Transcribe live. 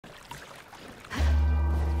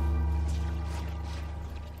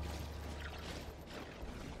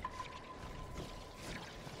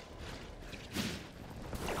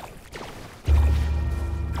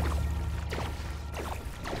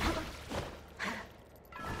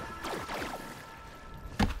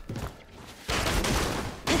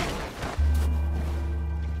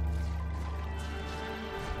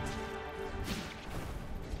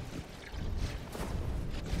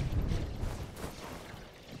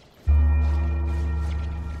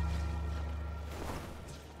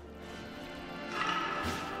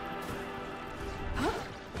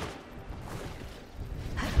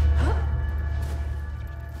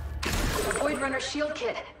shield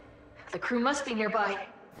kit. The crew must be nearby.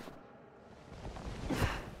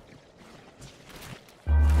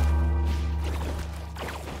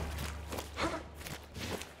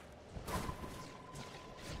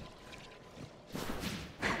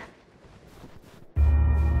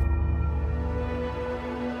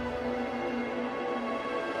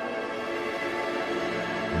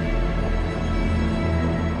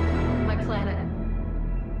 My planet.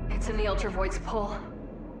 It's in the Ultravoid's pull.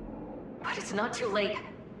 But it's not too late.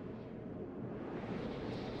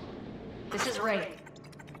 This is Ray.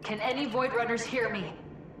 Can any Void Runners hear me?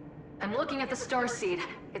 I'm looking at the Starseed.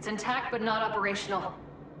 It's intact but not operational.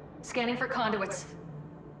 Scanning for conduits.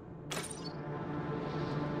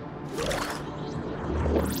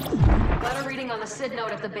 Got a reading on the SID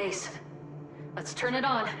node at the base. Let's turn it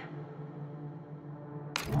on.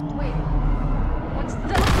 Wait, what's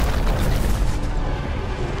that?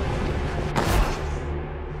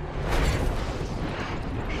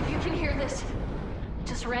 If you can hear this,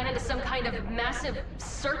 just ran into some kind of massive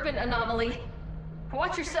serpent anomaly.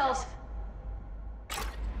 Watch yourselves.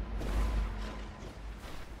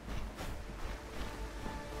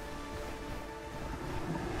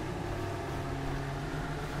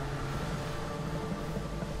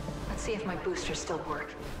 Let's see if my boosters still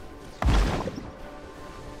work.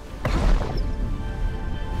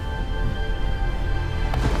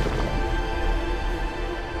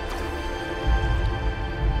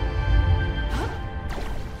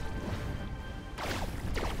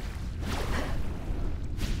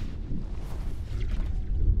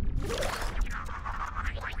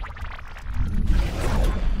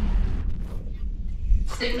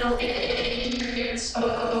 Signal interference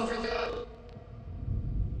overload.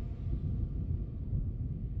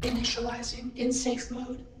 Initializing in safe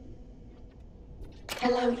mode.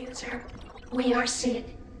 Hello, user. We are SID,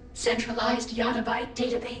 Centralized Yottabyte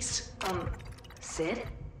Database. SID?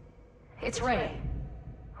 It's Ray.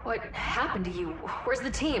 What happened to you? Where's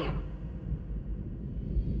the team?